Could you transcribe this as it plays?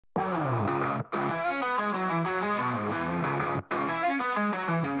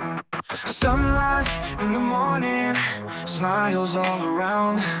Sunrise in the morning, smiles all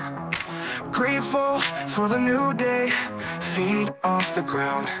around. Grateful for the new day, feet off the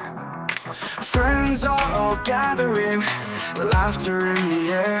ground. Friends are all gathering, laughter in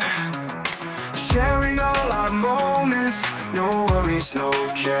the air. Sharing all our moments, no worries, no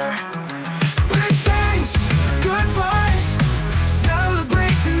care. Big things, good vibes,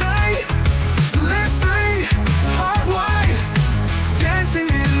 celebrate tonight. Live free, heart wide, dancing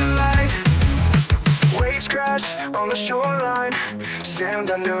in the light. Waves crash on the shoreline,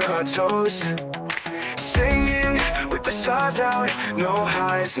 sand under our toes. Singing with the stars out, no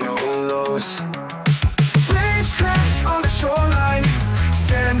highs, no lows. Waves crash on the shoreline,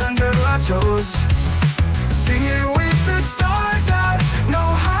 sand under our toes. Singing with the stars out, no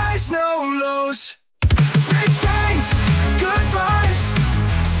highs, no lows. Big things, good vibes,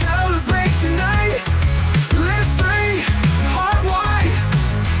 celebrate tonight. Live free, heart wide,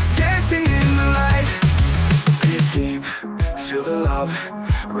 dancing in the light. Breathe deep, feel the love,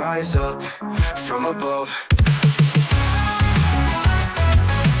 rise up from above.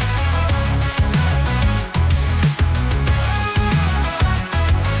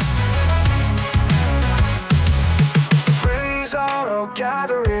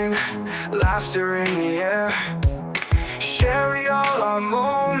 Gathering, laughter in the air. Sharing all our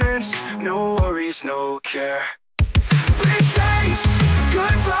moments, no worries, no care. Big things,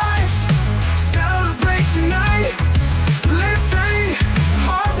 good vibes, celebrate tonight. Live free,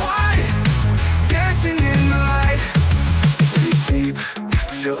 heart wide, dancing in the light. Breathe deep,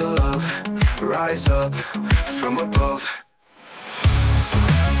 feel the love, rise up from above.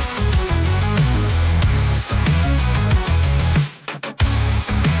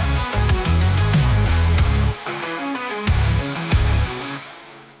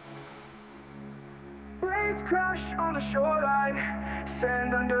 Crash on the shoreline,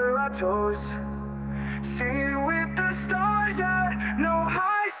 sand under our toes. Singing with the stars out, no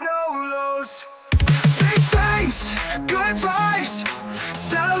highs, no lows. Big things, good vibes,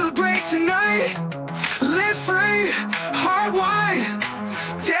 celebrate tonight. Live free, heart wide,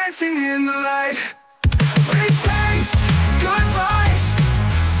 dancing in the light. Big things, good vibes,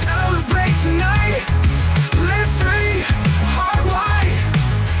 celebrate tonight. Live free, heart wide,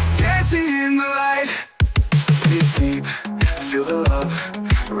 dancing in the light. Breathe deep, feel the love,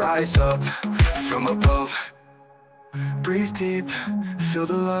 rise up from above. Breathe deep, feel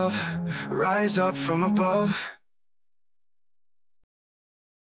the love, rise up from above.